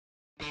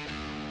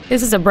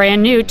This is a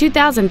brand new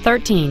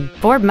 2013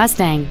 Ford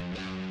Mustang.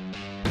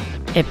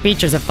 It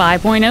features a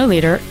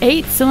 5.0-liter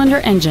 8-cylinder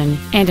engine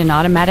and an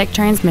automatic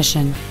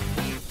transmission.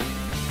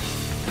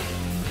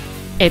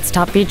 Its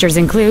top features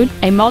include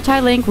a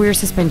multi-link rear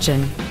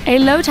suspension, a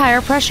low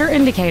tire pressure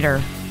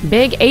indicator,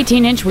 big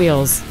 18-inch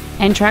wheels,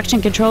 and traction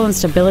control and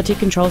stability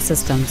control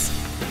systems.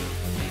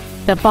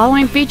 The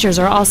following features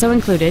are also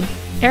included: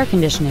 air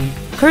conditioning,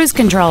 cruise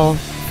control,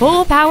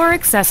 full power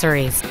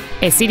accessories,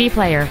 a CD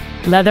player,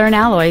 leather and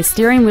alloy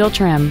steering wheel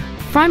trim,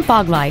 front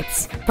fog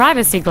lights,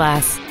 privacy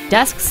glass,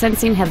 dusk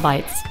sensing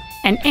headlights,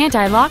 an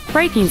anti-lock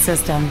braking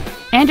system,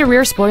 and a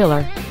rear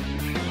spoiler.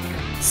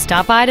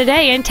 Stop by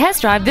today and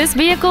test drive this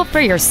vehicle for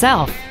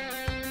yourself.